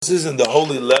This is in the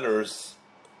Holy Letters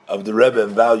of the Rebbe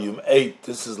in Volume 8.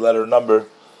 This is letter number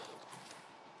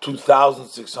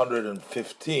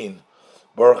 2615.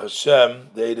 Baruch Hashem,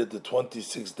 dated the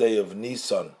 26th day of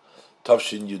Nisan,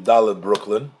 Tafshin Yudalet,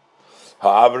 Brooklyn.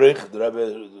 Ha'avrich, the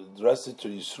Rebbe addressed it to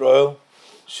Yisrael,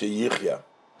 Sheyichya.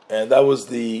 And that was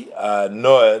the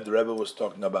Noah the Rebbe was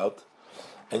talking about.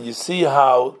 And you see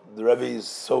how the Rebbe is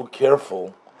so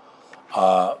careful.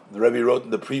 The Rebbe wrote in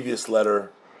the previous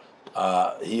letter,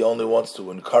 he only wants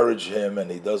to encourage him,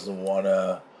 and he doesn't want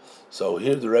to. So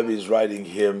here the Rebbe is writing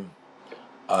him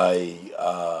a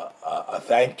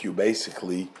thank you,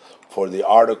 basically, for the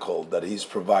article that he's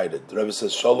provided. The Rebbe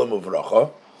says Shalom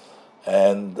Uvracha,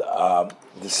 and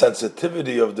the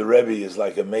sensitivity of the Rebbe is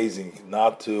like amazing.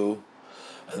 Not to,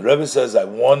 and the Rebbe says, I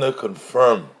want to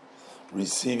confirm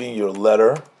receiving your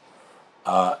letter,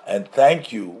 and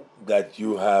thank you that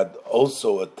you had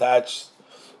also attached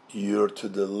to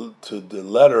the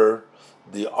letter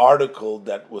the article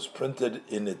that was printed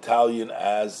in Italian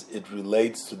as it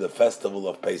relates to the festival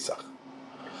of Pesach.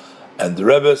 And the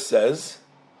Rebbe says,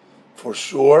 for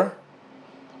sure,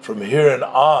 from here and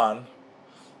on,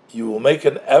 you will make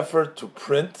an effort to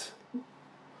print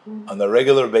on a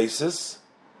regular basis,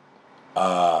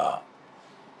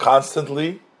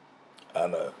 constantly,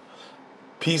 and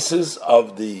pieces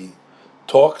of the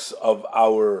talks of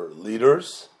our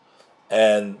leaders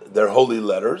and their holy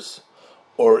letters,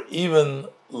 or even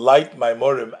light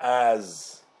Maimorim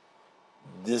as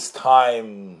this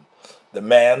time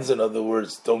demands. In other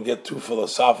words, don't get too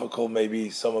philosophical, maybe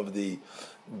some of the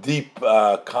deep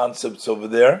concepts over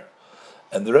there.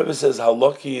 And the Rebbe says how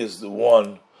lucky is the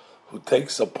one who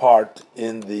takes a part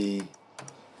in the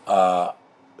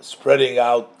spreading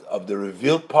out of the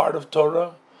revealed part of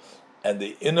Torah and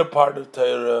the inner part of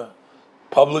Torah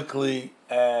publicly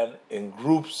and in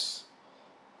groups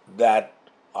that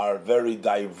are very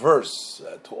diverse,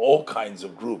 to all kinds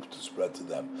of groups to spread to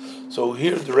them. So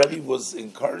here the Rebbe was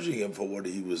encouraging him for what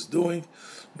he was doing,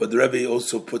 but the Rebbe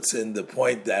also puts in the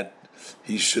point that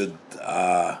he should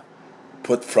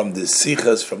put from the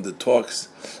sichas, from the talks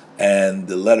and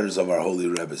the letters of our holy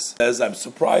Rebbes. As I'm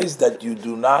surprised that you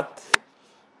do not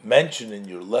mention in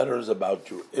your letters about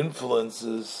your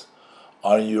influences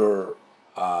on your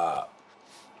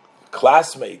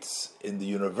classmates in the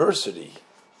university.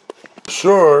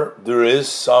 Sure, there is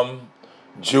some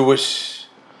Jewish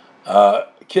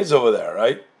kids over there,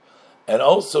 right? And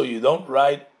also, you don't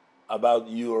write about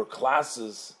your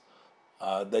classes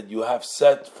that you have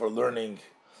set for learning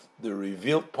the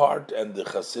revealed part and the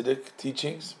Hasidic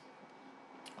teachings.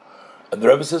 And the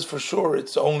Rebbe says, for sure,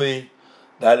 it's only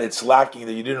that it's lacking,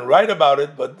 that you didn't write about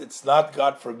it, but it's not,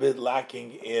 God forbid,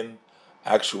 lacking in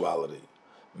actuality.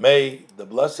 May the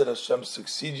blessed Hashem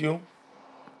succeed you,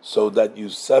 so that you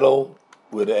settle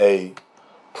with a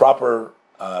proper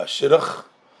shidduch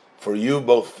for you,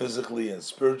 both physically and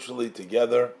spiritually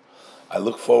together. I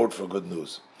look forward for good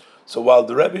news. So while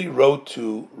the Rebbe wrote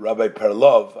to Rabbi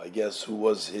Perlov, I guess, who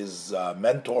was his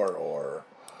mentor or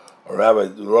Rabbi,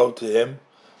 wrote to him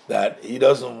that he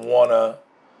doesn't want to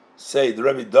say, the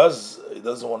Rebbe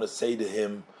doesn't want to say to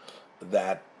him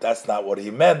that that's not what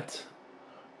he meant,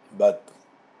 but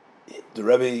the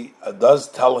Rebbe does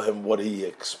tell him what he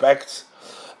expects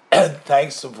and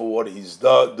thanks him for what he's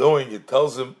doing. It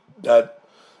tells him that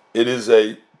it is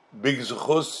a big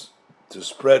zechus to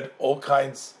spread all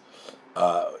kinds,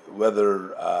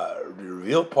 whether the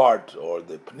revealed part or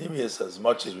the panemius, as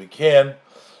much as we can.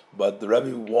 But the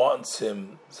Rebbe wants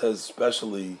him, says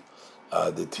especially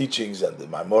the teachings and the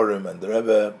Maimorim, and the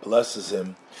Rebbe blesses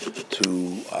him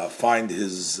to find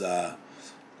his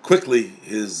quickly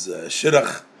his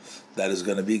shidduch that is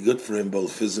going to be good for him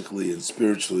both physically and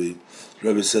spiritually. The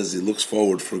Rebbe says he looks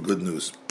forward for good news.